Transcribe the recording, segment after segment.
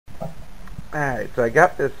Alright, so I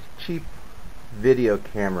got this cheap video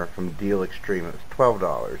camera from DealExtreme. It was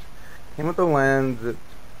 $12. Came with a lens.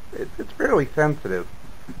 It's fairly sensitive.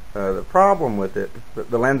 The problem with it,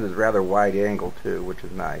 the lens is rather wide angle too, which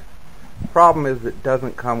is nice. The problem is it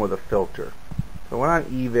doesn't come with a filter. So I went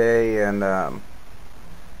on eBay and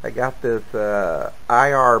I got this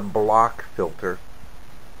IR block filter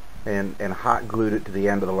and hot glued it to the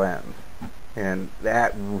end of the lens. And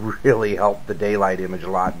that really helped the daylight image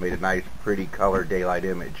a lot, made a nice pretty color daylight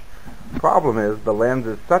image. The problem is the lens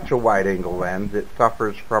is such a wide angle lens, it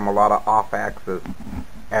suffers from a lot of off-axis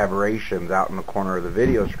aberrations out in the corner of the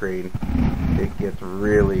video screen. It gets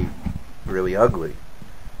really, really ugly.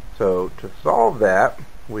 So to solve that,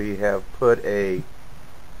 we have put what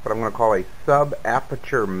I'm going to call a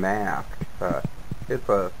sub-aperture mask. It's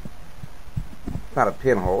not a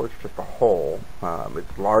pinhole, it's just a hole.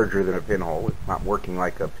 It's larger than a pinhole. It's not working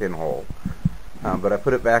like a pinhole. But I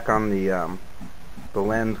put it back on the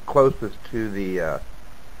lens closest to the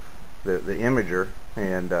imager,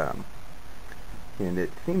 and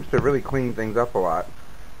it seems to really clean things up a lot.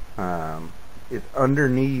 It's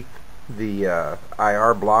underneath the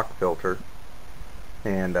IR block filter,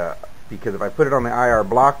 and because if I put it on the IR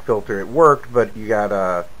block filter, it worked, but you got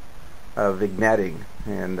a vignetting,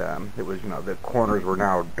 and it was, the corners were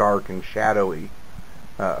now dark and shadowy,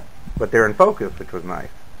 but they're in focus, which was nice.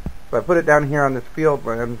 So I put it down here on this field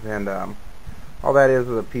lens, and all that is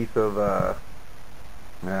a piece of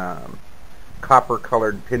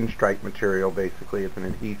copper-colored pinstripe material. Basically, it's an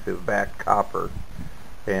adhesive backed copper,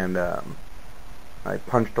 and I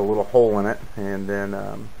punched a little hole in it, and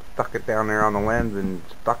then stuck it down there on the lens and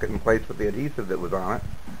stuck it in place with the adhesive that was on it,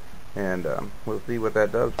 and we'll see what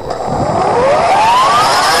that does for us.